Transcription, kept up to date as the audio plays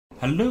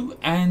Hello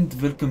and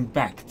welcome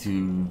back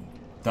to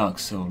Dark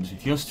Souls.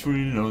 If you're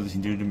truly loaded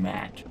into the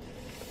mat,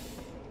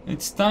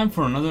 it's time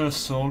for another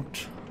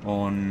assault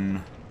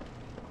on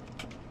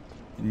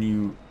the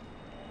new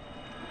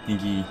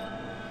thingy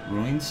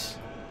ruins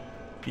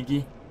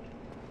thingy.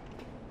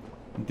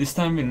 This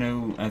time we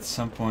know at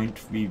some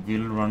point we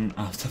will run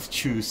out of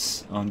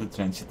juice on the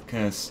transit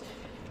curse.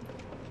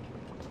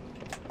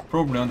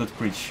 Probably on that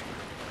bridge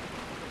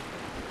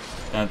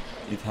that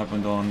it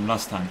happened on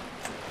last time.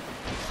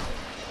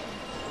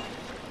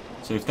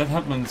 So if that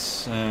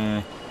happens,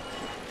 I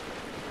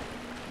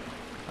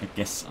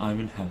guess I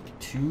will have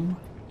to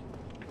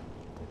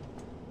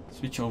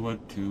switch over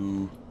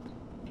to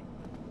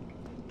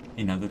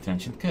another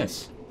transient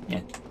curse.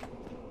 Yeah,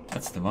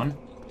 that's the one.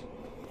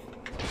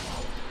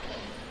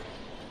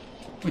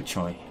 Good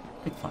choice,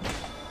 good fun.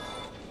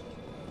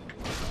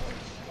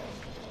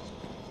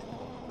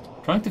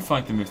 Trying to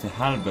fight them with the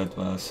halberd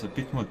was a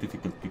bit more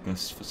difficult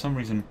because for some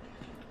reason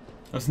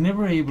I was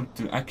never able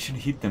to actually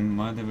hit them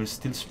while they were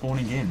still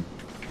spawning in.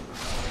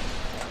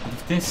 But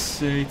with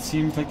this, it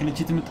seemed like a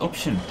legitimate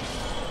option.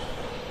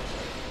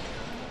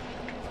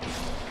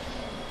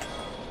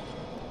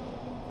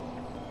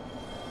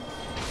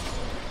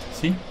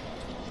 See?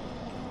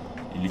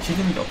 A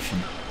legitimate option.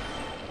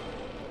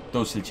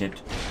 Those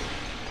legit.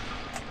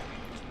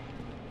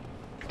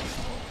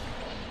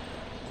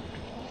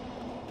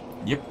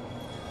 Yep.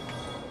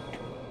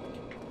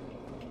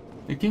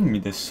 They're giving me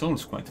their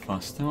souls quite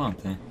fast though,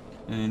 aren't they?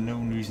 No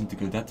reason to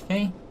go that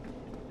way.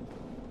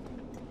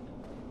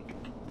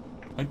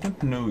 I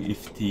don't know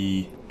if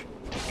the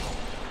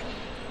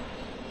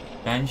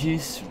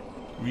banshees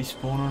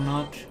respawn or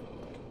not.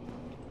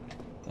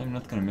 I'm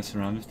not gonna mess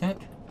around with that.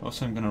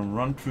 Also, I'm gonna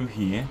run through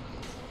here.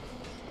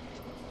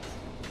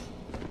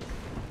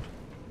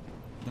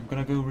 I'm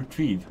gonna go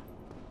retrieve.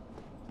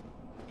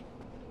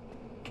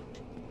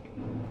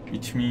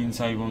 Which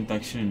means I won't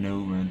actually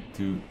know when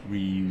to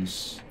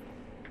reuse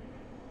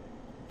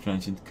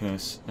transient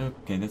curse.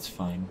 Okay, that's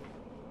fine.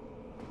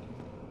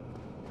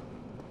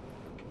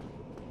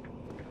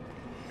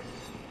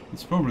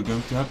 It's probably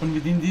going to happen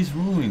within these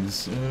ruins,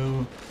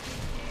 so...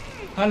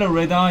 Hello,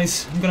 Red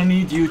Eyes! I'm gonna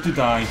need you to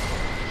die.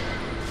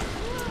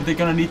 And they're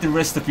gonna need the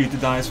rest of you to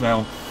die as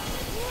well.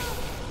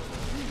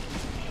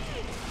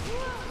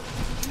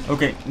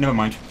 Okay, never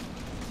mind.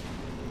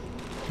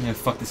 Yeah,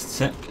 fuck this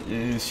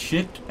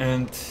shit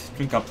and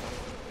drink up.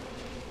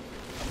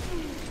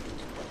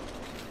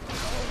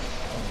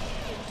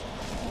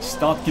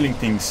 Start killing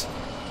things.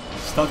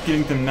 Start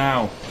killing them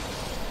now.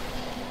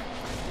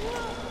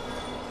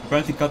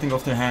 Apparently cutting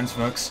off their hands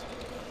works.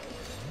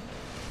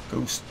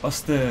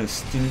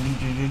 Ghostbusters.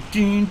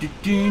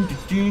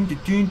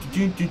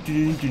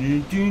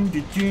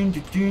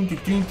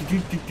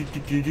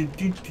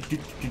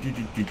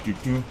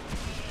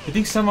 I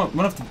think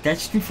one of them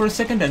catched me for a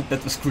second and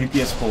that was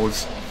creepy as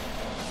balls.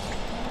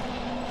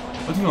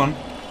 What do we won?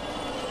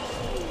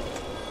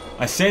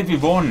 I said we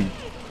won!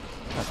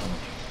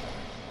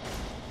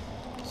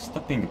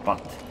 Stop being a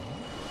butt.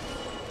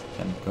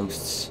 Damn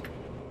ghosts.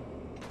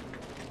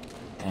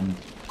 And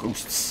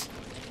ghosts.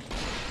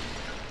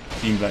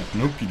 Being like,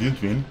 nope, you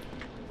didn't win.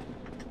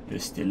 You're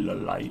still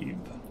alive.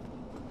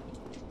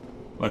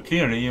 Well,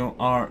 clearly you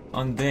are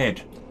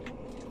undead.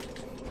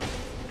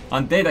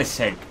 Undead, I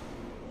said.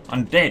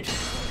 Undead.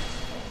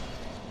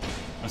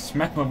 I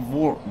smack the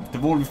wall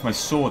with my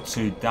sword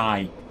so you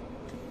die.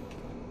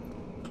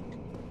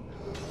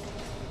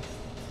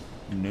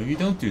 No, you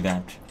don't do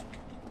that.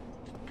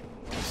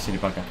 Silly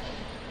bugger.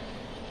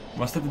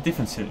 Was that a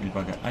different silly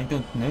bugger? I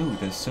don't know.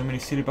 There's so many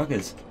silly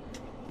buggers.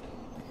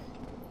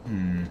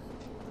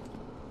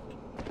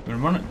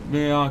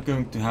 We are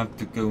going to have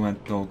to go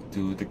and talk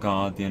to the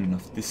guardian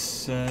of this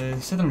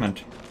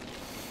settlement.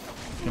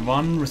 The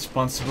one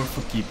responsible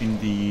for keeping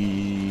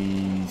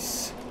the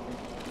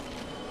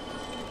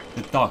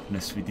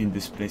darkness within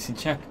this place in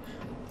check.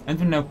 And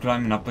we're now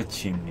climbing up a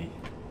chimney.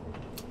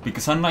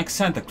 Because unlike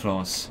Santa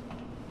Claus,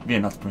 we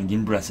are not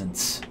bringing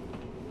presents.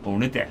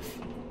 Only death.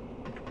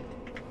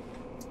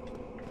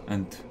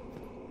 And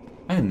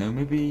I don't know,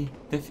 maybe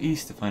death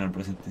is the final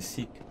present to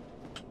seek.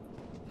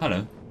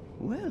 Hello.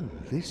 Well,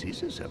 this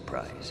is a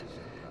surprise.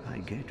 I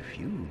get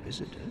few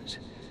visitors,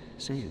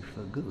 save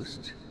for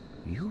ghosts.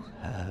 You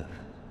have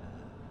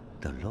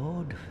the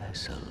Lord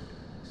Vessel.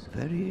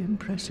 Very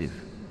impressive.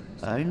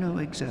 I know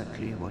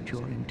exactly what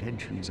your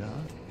intentions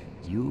are.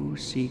 You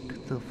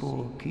seek the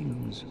four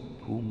kings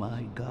whom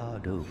I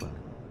guard over.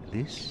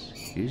 This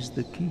is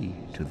the key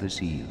to the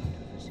seal.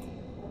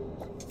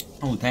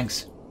 Oh,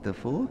 thanks. The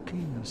four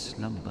kings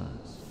slumber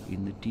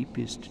in the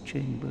deepest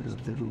chamber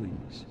of the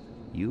ruins.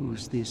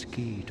 Use this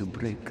key to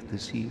break the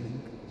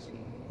seal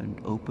and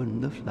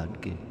open the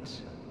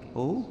floodgates.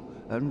 Oh,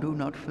 and do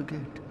not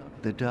forget,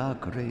 the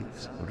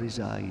Darkwraiths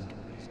reside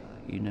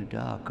in a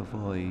dark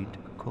void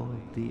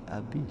called the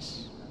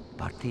Abyss.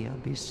 But the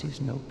Abyss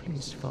is no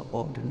place for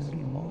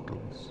ordinary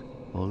mortals.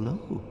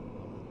 Although,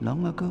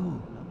 long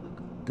ago,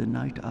 the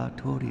knight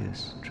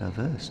Artorius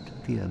traversed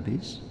the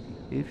Abyss.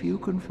 If you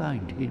can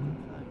find him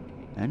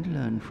and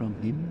learn from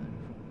him,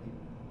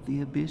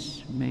 the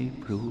abyss may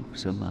prove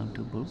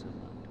surmountable.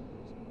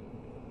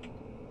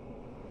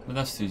 What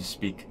else do you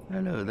speak?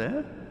 Hello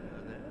there.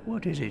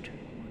 What is it?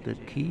 The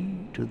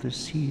key to the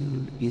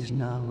seal is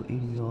now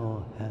in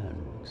your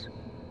hands.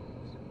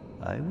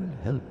 I will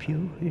help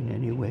you in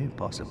any way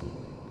possible.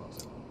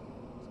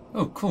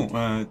 Oh, cool.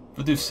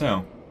 What do you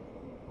sell?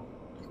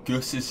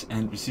 Curses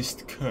and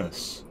resist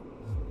curse.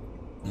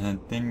 And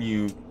then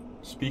you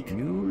speak.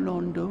 New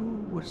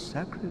Londo was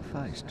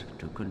sacrificed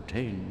to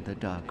contain the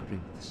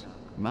Darkwraiths.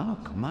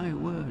 Mark my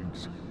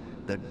words.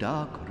 The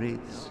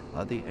Darkwraiths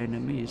are the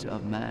enemies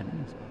of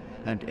man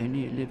and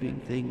any living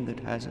thing that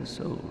has a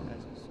soul.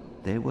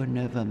 They were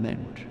never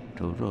meant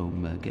to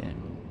roam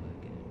again.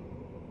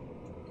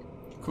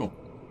 Cool.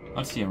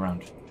 I'll see you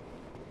around.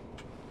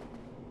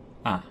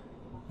 Ah.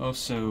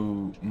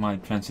 Also, my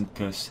transient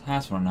curse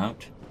has run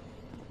out.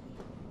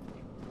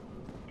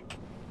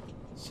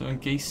 So in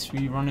case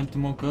we run into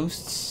more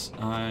ghosts,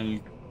 I'll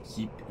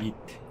keep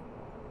it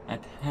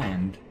at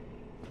hand.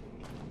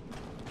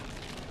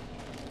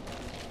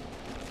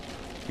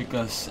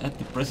 Because at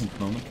the present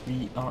moment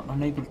we are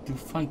unable to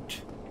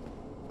fight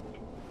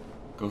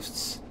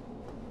ghosts.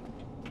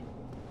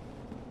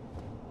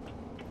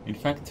 In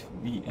fact,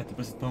 at the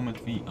present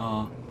moment we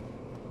are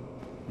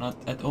not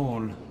at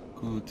all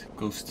good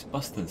ghost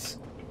busters.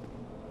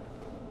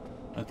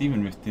 Not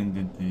even with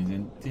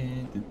and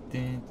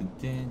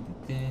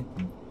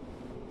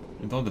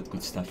all that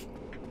good stuff.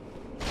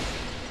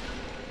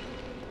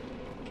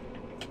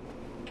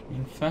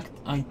 In fact,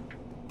 I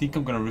think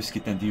I'm gonna risk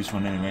it and use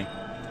one anyway.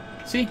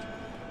 See?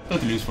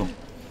 Totally useful.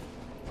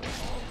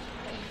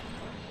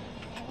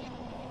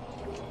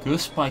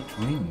 Ghostbite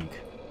ring.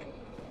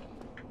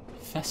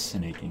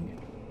 Fascinating.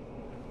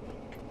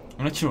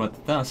 I'm not sure what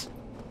it does.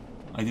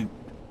 I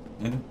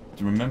didn't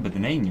remember the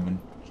name even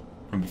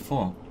from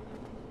before.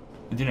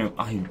 And you know,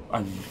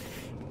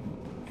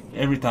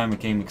 every time a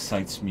game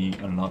excites me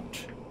a lot,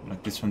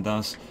 like this one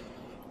does,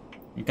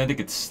 you kinda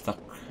get stuck,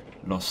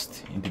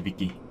 lost in the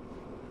wiki.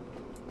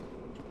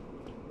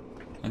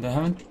 And I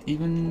haven't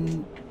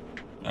even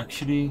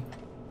actually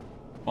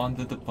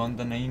pondered upon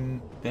the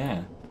name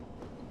there.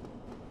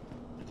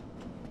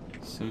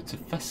 So it's a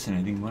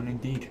fascinating one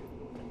indeed.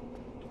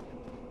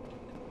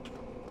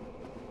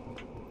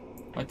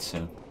 Quite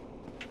so.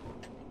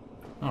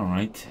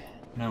 Alright,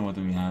 now what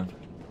do we have?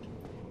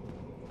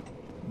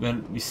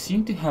 Well, we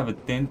seem to have a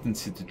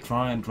tendency to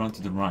try and run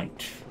to the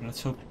right.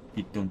 Let's hope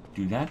we don't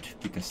do that,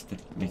 because that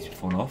makes you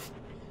fall off.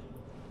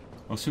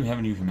 Also, we have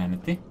a new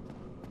humanity.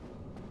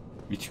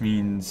 Which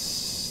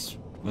means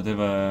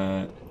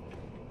whatever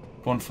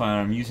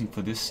bonfire I'm using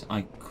for this,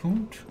 I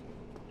could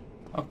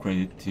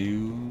upgrade it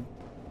to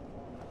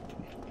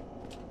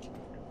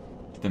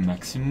the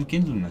maximum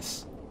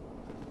kindleness.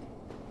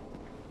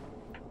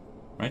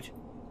 Right?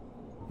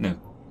 No.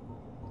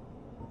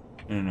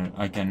 No,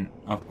 I can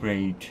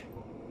upgrade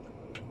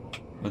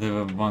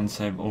whatever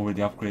ones I've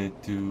already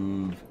upgraded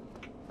to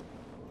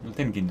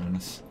 10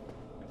 kindleness.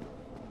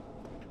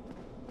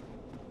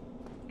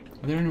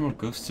 Are there any more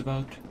ghosts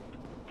about?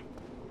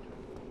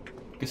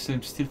 Guess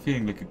I'm still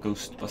feeling like a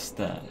ghost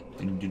buster.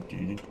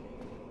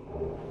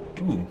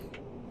 Ooh,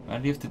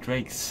 Valley of the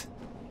Drakes.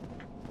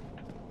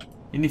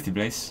 A nifty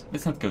place.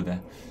 Let's not go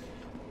there.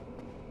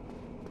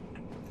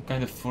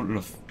 Kind of full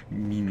of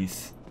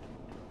minis.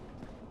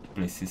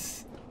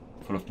 Places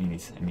full of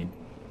minis, I mean.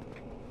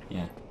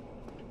 Yeah.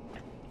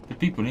 The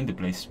people in the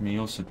place may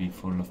also be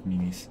full of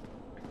minis.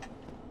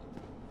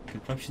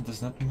 Contraption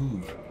does not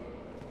move.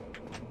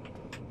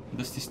 What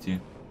does this do?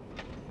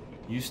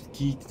 Used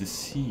key to the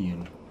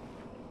seal.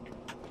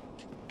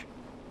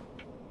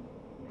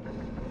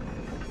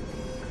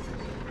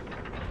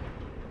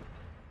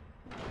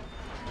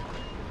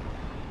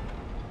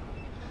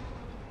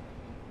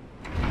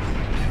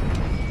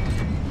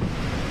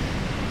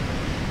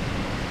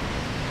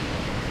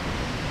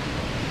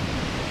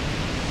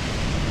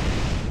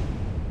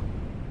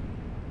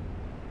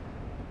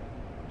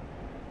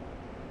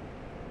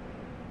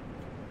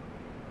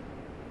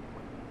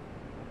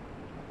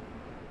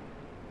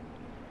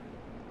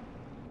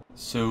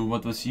 So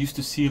what was used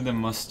to seal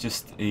them was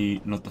just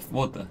a lot of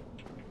water.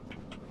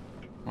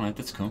 Alright,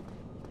 that's cool.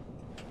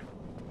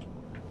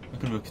 I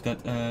can work with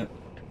that.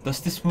 Does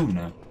this move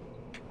now?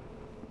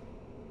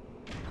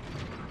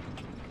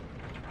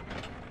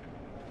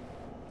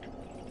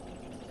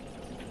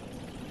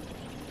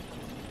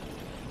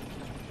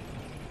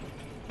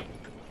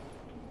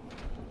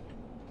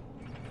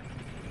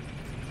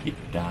 It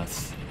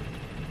does.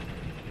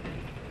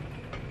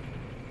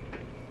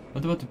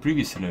 What about the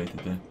previous elevator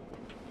there?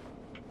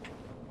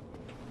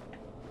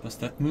 Does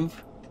that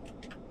move?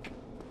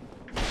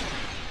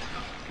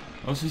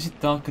 Also, is it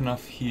dark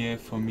enough here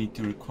for me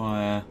to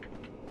require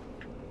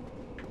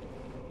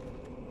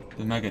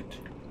the maggot?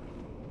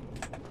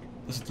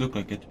 Does it look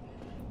like it?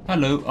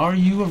 Hello, are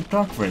you a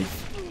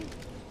Darkwraith?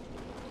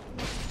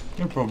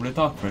 You're probably a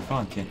Darkwraith,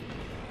 aren't you?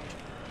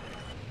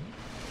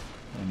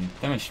 And it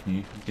damaged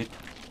me a bit.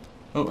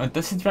 Oh, and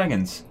that's the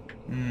dragons.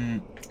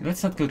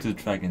 Let's not go to the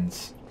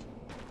dragons.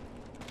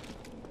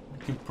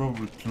 I could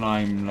probably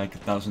climb like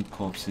 1,000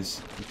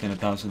 corpses, then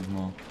 1,000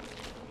 more.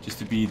 Just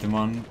to be the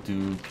one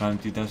to climb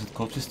 2,000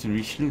 corpses to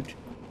reach loot.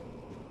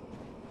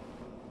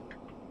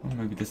 Or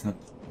maybe there's not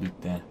loot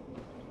there.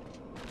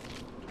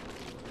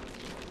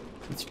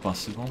 It's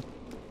possible.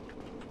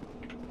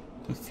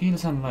 It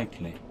feels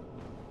unlikely.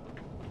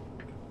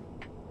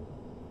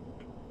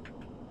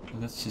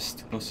 But that's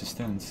just close to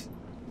stones.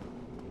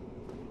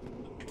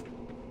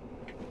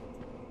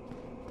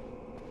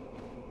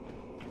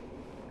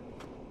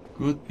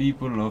 Good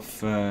people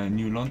of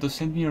New Londo,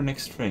 send me your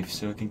next wraith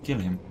so I can kill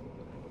him.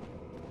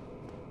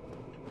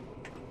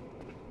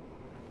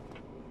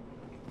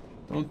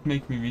 Don't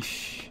make me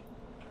wish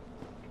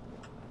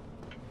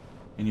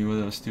I knew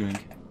what I was doing.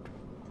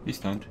 Please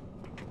don't.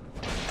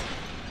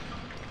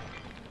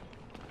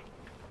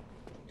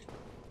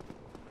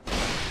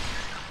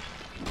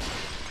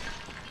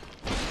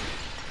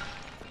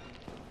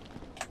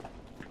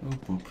 Oh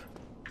poop.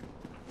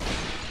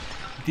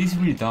 It is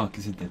really dark,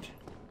 isn't it?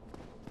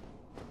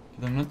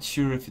 But I'm not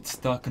sure if it's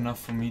dark enough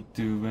for me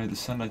to wear the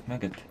sunlight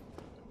maggot.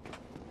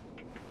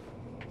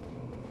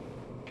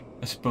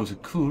 I suppose I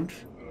could.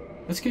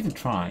 Let's give it a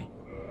try.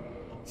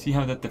 See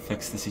how that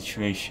affects the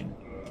situation.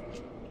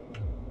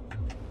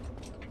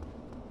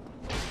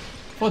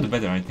 For the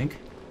better, I think.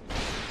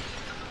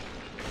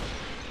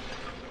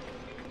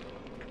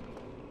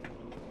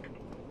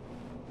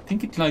 I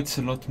think it lights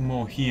a lot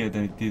more here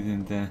than it did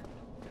in the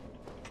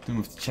Tomb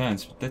of the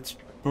Giants, but that's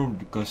probably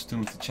because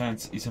Tomb of the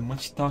Giants is a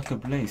much darker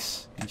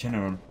place in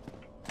general.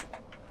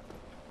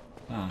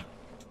 Ah.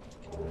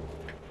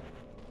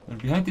 Well,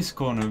 behind this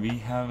corner we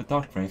have a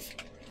Darkwraith,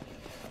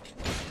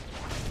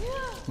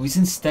 who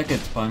isn't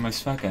staggered by my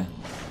swagger.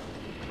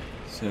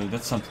 So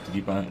that's something to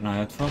keep an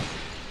eye out for.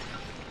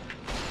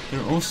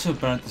 They're also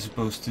apparently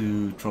supposed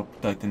to drop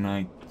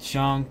Titanite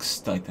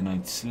chunks,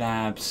 Titanite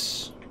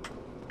slabs.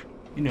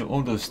 You know,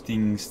 all those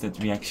things that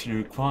we actually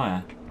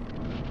require.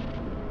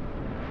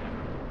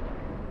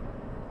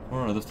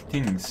 Or other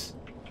things.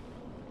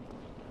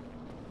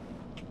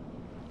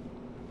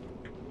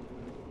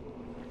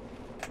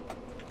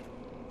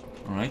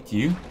 Alright,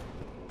 you.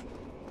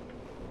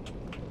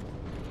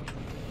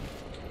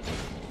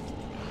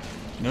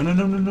 No, no,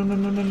 no, no, no, no,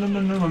 no, no, no, no,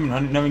 no, I'm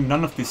having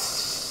none of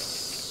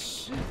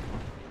this.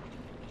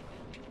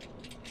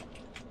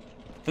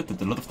 That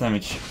did a lot of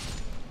damage.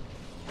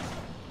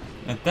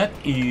 And that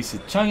is a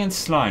giant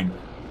slime.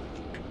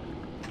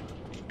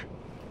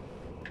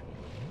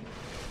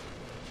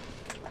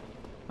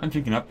 I'm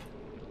drinking up.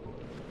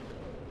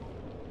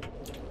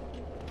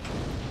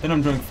 Then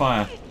I'm throwing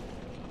fire.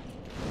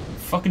 I'm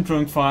fucking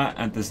throwing fire,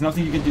 and there's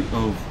nothing you can do.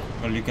 Oh,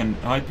 well, you can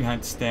hide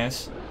behind the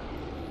stairs.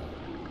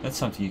 That's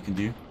something you can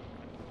do.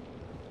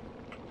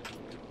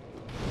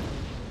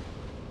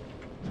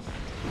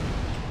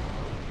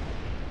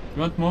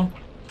 You want more?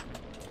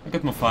 I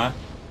got more fire.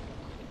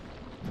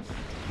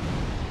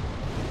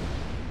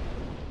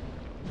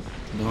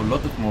 There's a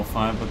lot of more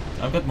fire, but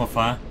I've got more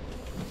fire.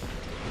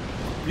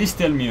 Please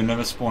tell me you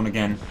never spawn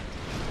again.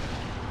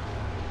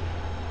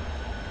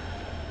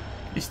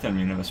 Please tell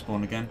me you never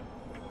spawn again.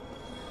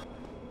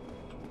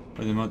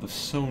 By the amount of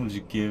souls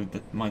you give,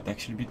 that might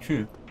actually be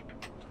true.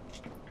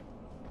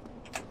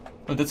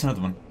 Oh, that's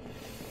another one.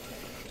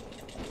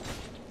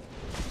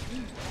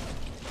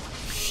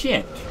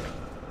 Shit!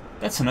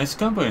 That's a nice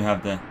combo you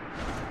have there.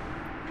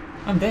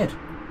 I'm dead.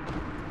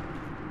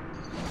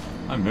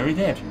 I'm very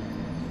dead.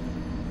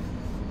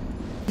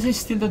 Because I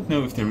still don't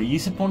know if there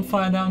is a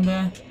bonfire down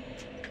there.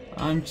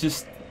 I'm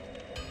just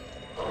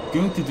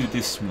going to do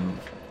this move.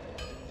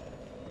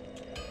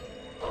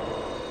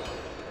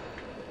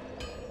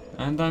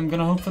 And I'm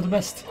gonna hope for the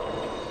best.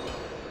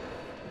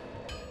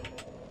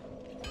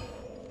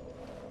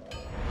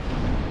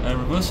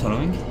 Reverse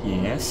hollowing,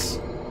 yes.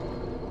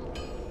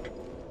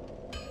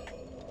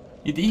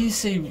 It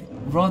is a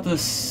rather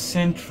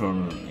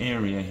central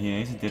area here,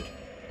 isn't it?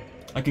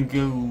 I can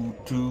go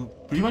to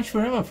pretty much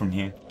wherever from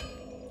here.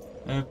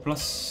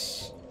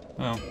 Plus,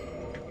 well,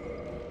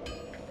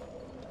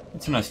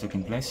 it's a nice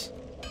looking place.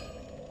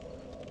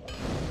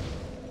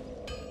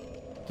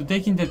 To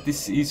take in that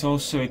this is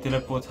also a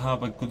teleport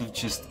hub, I could have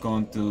just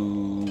gone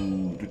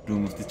to the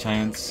Tomb of the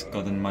Giants,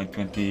 gotten my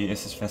 20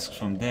 SS flasks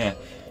from there,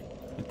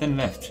 and then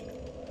left.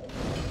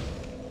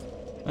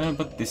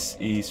 But this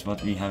is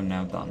what we have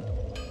now done.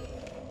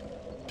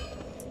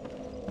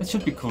 That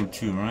should be cool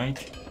too, right?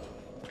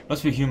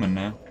 Plus we're human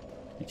now,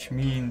 which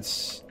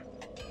means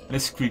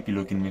less creepy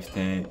looking with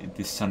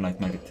this sunlight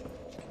maggot.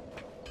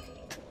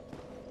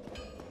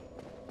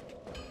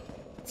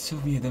 It's so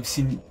weird, I've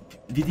seen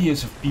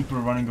videos of people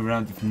running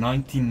around with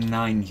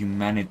 99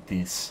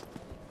 humanities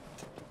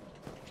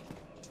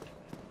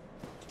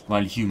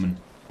while human.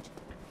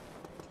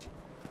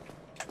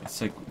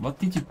 It's like, what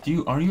did you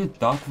do? Are you a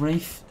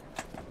Darkwraith?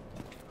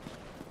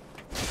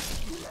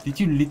 Did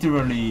you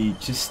literally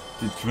just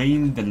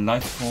drain the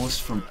life force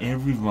from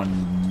everyone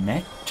you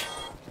met?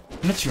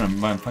 I'm not sure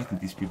why I'm fighting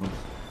these people.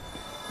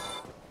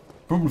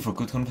 Probably for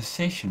good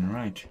conversation,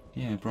 right?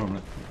 Yeah,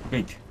 probably.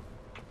 Wait.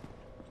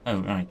 Oh,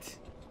 right.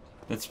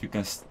 That's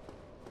because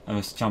I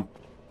was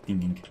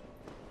thinking.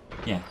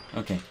 Yeah,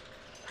 okay.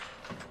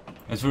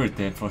 I was worried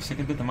there for a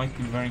second that I might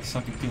be wearing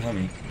something too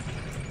heavy.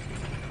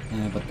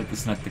 But that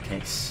is not the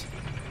case.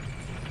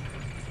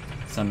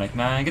 Sunlight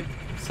maggot,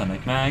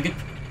 sunlight maggot.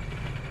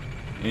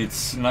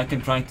 It's like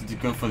I'm trying to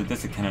go for the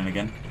desert cannon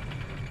again.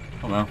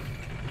 Oh well.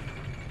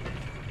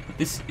 But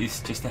this is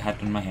just a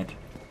hat on my head.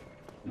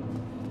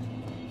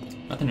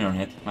 Not on your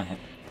head, my head.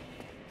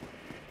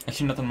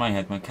 Actually not on my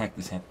head, my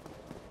cactus head.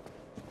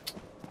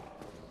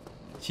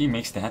 She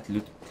makes the hat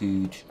look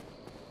good.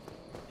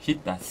 She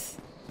does.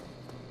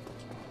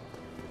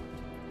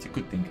 It's a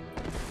good thing.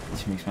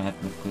 She makes my hat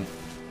look good.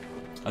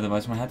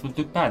 Otherwise my hat would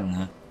look bad on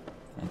her.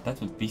 And that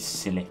would be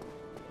silly.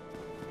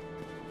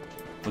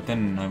 But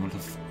then I would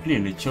have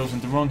clearly chosen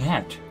the wrong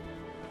hat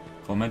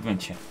for my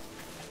adventure.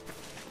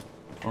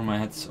 For my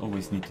hats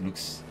always need to look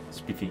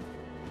spiffy.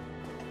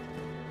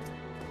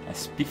 As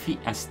spiffy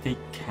as they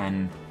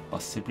can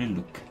possibly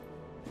look.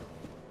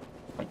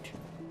 Right.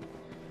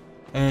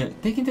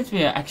 Taking that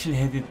we are actually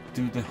headed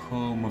to the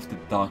home of the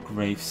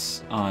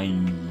Darkwraiths, I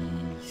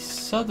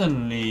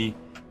suddenly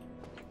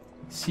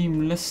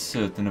seem less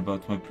certain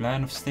about my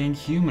plan of staying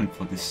human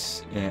for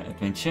this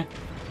adventure.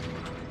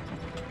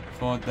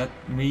 For that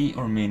may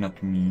or may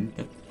not mean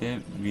that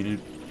there will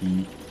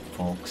be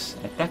folks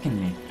attacking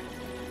me.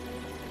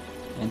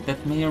 And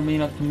that may or may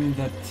not mean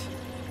that,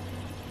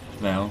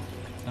 well,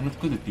 I'm not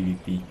good at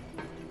PvP.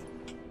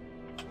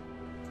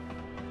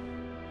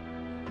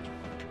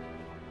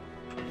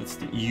 That's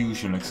the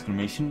usual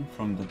exclamation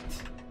from that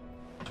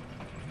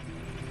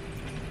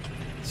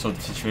sort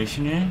of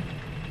situation here.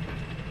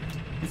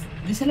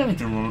 These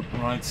elevator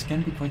rides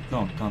can be quite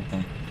long, can't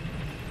they?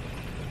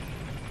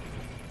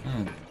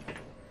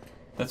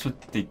 That's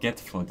what they get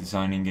for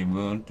designing a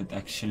world that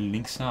actually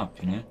links up,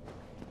 you know?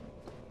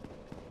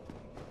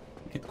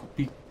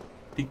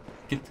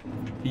 Get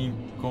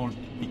being called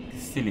big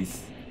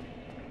sillies.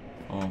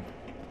 Or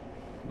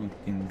doing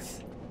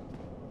things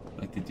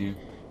like they do.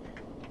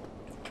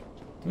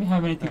 Do we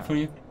have anything for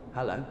you?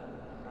 Hello.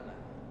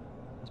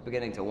 I was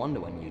beginning to wonder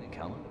when you'd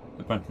come.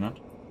 Apparently not.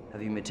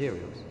 Have you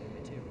materials?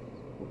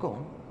 Well, go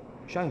on.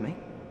 Show me.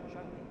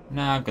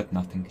 Nah, I've got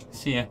nothing.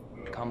 See ya.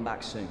 Come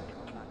back soon.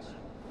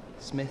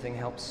 Smithing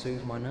helps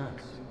soothe my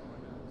nerves.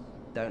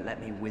 Don't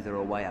let me wither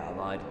away out of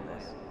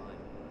idleness.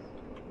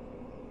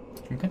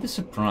 I'm kinda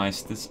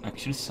surprised there's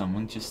actually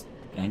someone just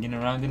hanging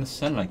around in a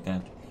cell like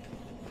that.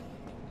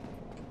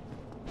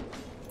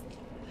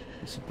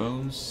 I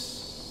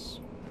suppose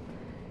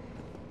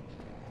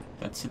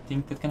that's a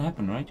thing that can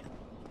happen, right?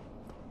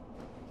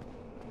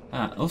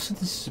 Also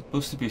there's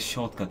supposed to be a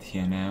shortcut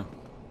here now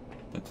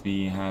that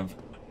we have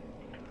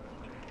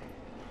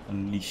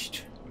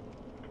unleashed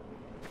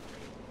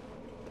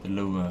the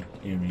lower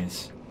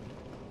areas.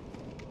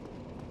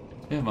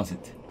 Where was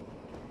it?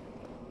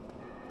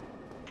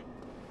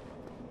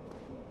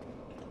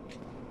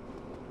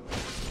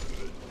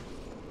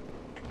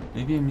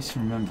 Maybe I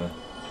misremember.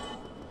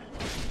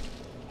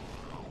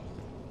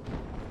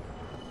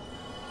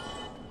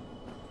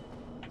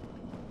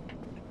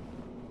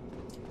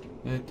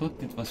 I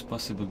thought it was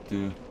possible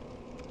to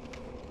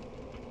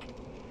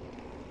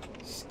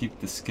skip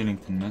the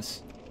skeleton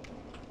mess.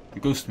 The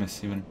ghost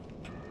mess even.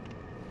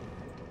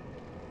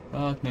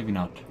 But maybe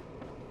not.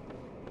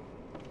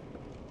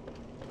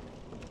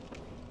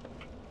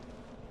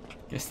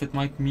 Guess that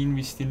might mean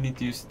we still need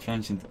to use the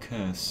transient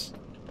curse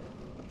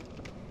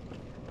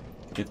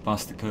to get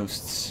past the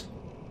coasts.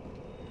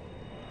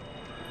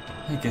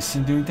 I guess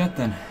I'm doing that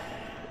then.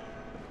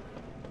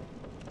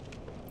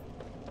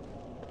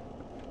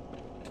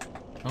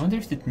 I wonder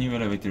if that new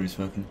elevator is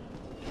working.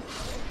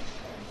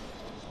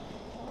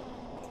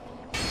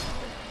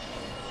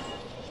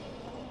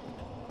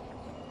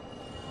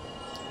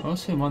 I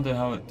also wonder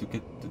how to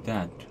get to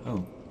that.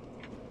 Oh.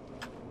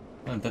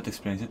 Well, that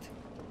explains it.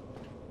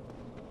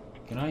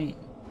 Can I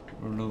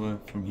roll over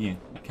from here?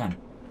 I can.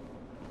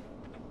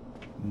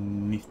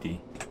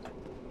 Nifty.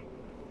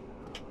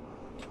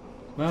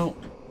 Well,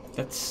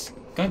 that's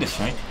kinda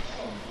shite.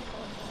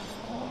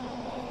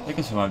 I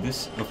can survive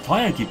this. A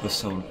Firekeeper's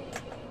soul.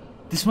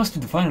 This must be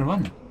the final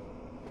one.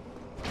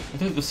 I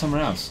thought it was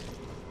somewhere else.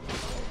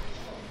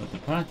 But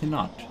apparently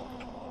not.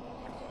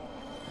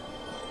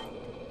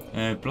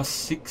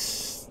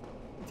 +6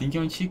 thingy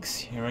on cheeks,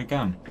 here I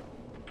come.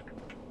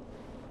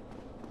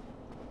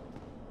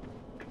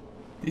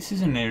 This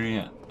is an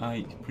area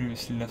I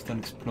previously left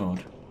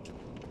unexplored.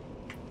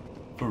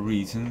 For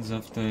reasons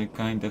of the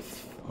kind of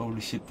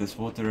holy shit there's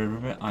water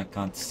everywhere, I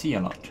can't see a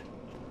lot.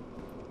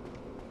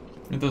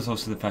 And there's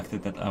also the fact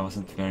that I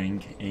wasn't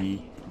wearing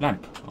a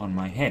lamp on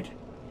my head.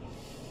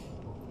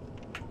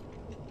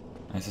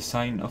 As a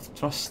sign of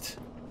trust.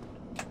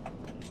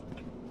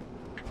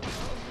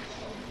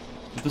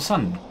 To the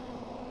sun.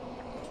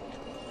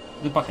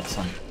 The bucket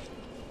sun.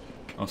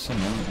 Also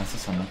known as the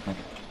sunlight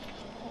maggot.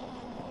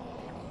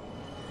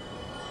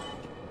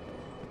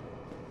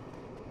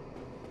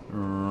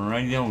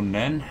 Right on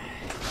then.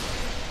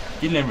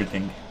 Kill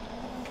everything.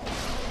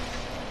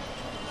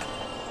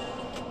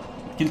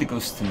 Kill the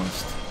ghosts the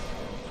most.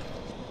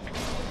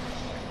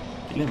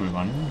 kill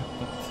everyone,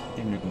 but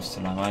the only ghosts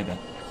alive either.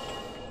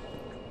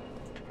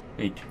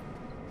 Wait.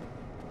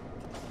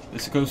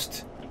 There's a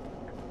ghost.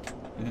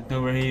 I don't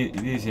know where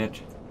it is yet.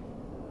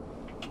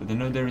 But I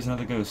know there is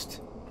another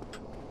ghost.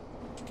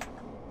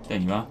 There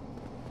you are.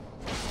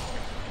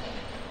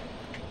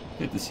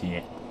 Good to see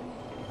you.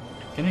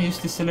 Can I use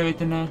this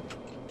elevator now?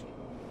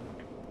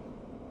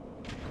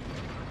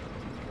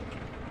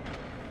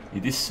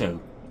 It is so.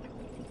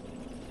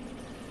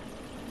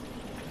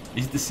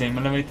 Is it the same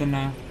elevator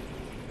now?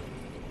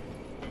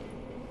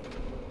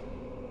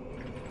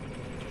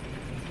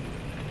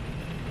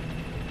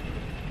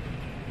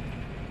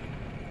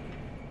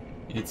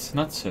 It's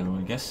not so,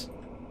 I guess.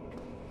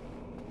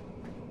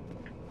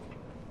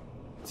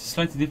 It's a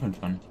slightly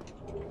different one.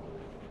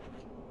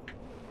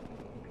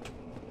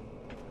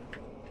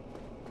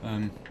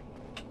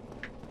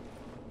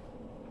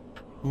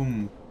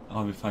 Whom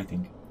are we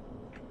fighting?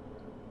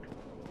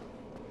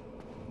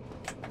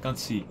 Can't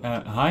see.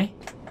 Hi?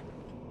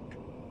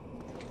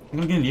 I'm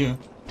gonna kill you.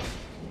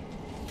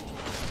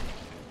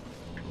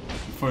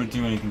 Before I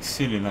do anything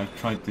silly like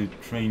try to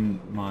train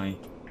my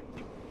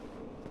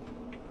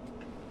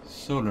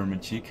solar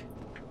magic.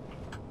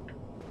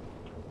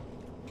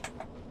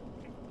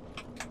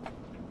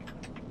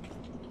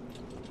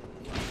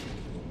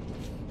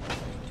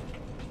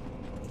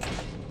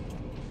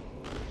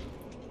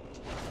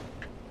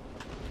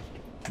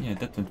 Yeah,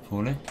 that went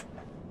poorly.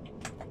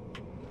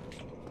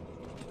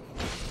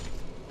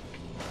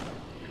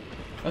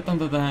 That on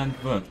the other hand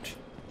worked.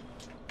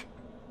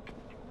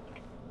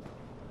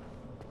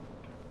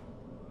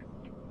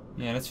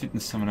 Yeah, let's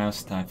witness someone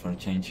else die for a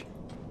change.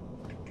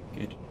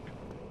 Good.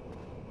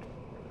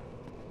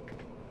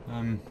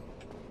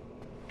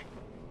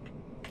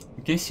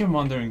 In case you're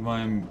wondering why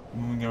I'm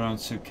moving around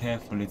so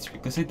carefully, it's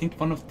because I think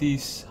one of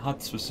these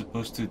huts was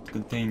supposed to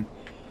contain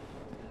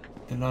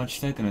the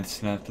large titanite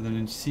slab that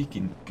I'm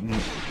seeking. No,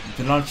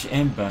 the large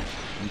ember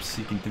I'm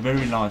seeking. The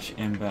very large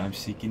ember I'm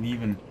seeking.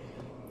 Even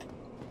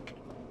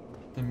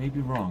I may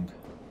be wrong,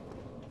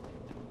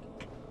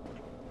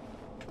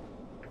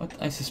 but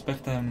I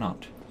suspect I am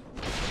not.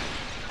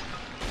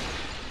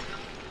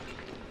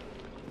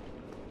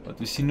 But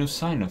we see no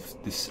sign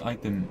of this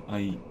item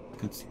I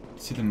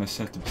consider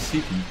myself to be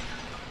seeking.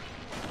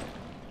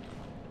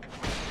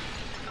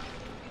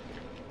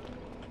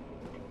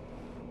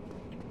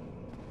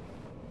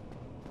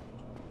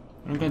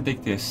 I'm gonna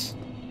take this.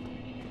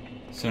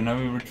 So now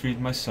we retrieve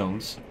my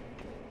souls,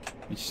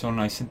 which is all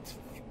nice and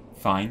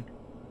fine,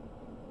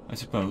 I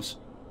suppose.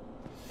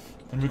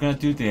 Then we're gonna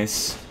do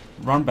this,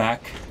 run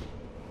back,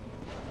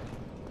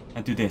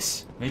 and do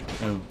this. Wait,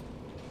 oh.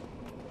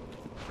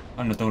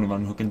 I'm not the only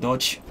one who can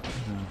dodge.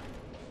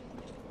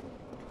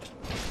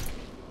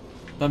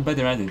 I'm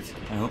better at it,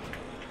 I hope.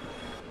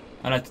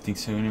 I like to think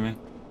so anyway.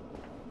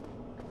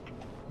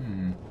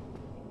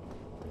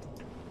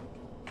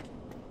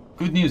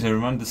 Good news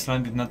everyone, the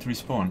slime did not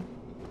respawn.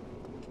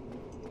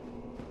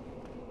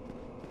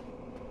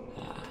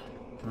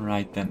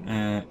 Right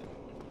then,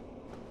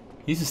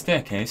 here's a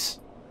staircase.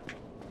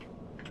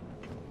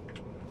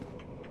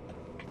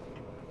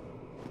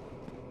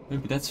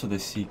 Maybe that's what I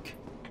seek.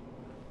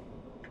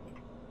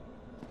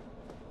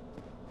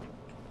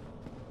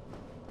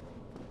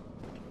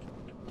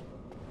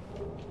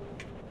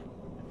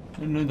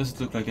 No, it doesn't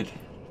look like it.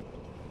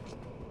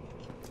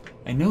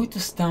 I know it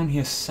was down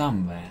here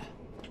somewhere.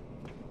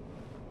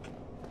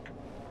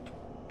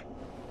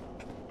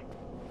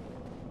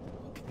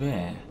 But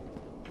where?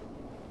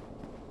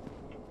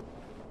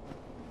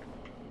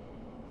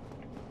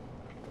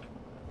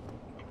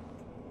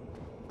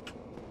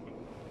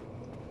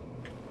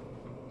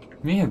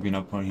 May have been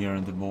up here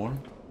on the wall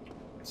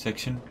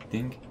section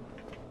thing.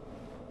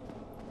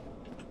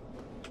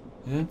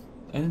 I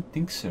don't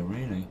think so,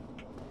 really.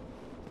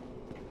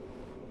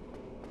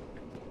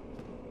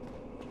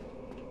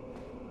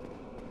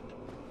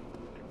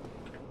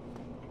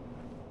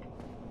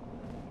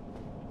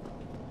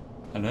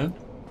 Hello?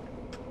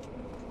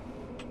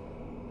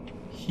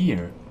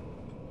 Here.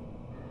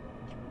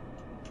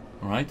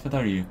 Alright, what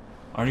are you?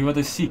 Are you what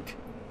I seek?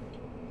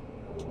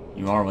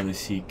 You are what I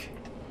seek.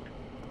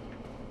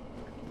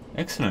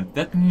 Excellent,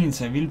 that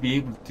means I will be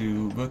able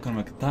to work on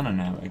my katana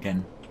now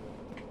again.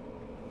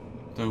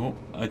 Though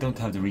I don't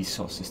have the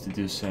resources to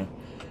do so.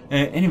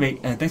 Anyway,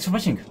 thanks for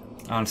watching.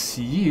 I'll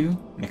see you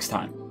next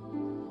time.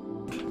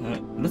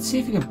 Let's see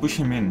if we can push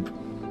him in.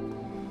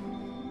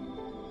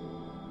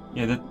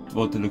 Yeah, that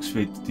water looks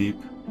way too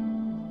deep.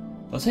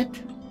 Does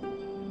it?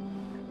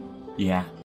 Yeah.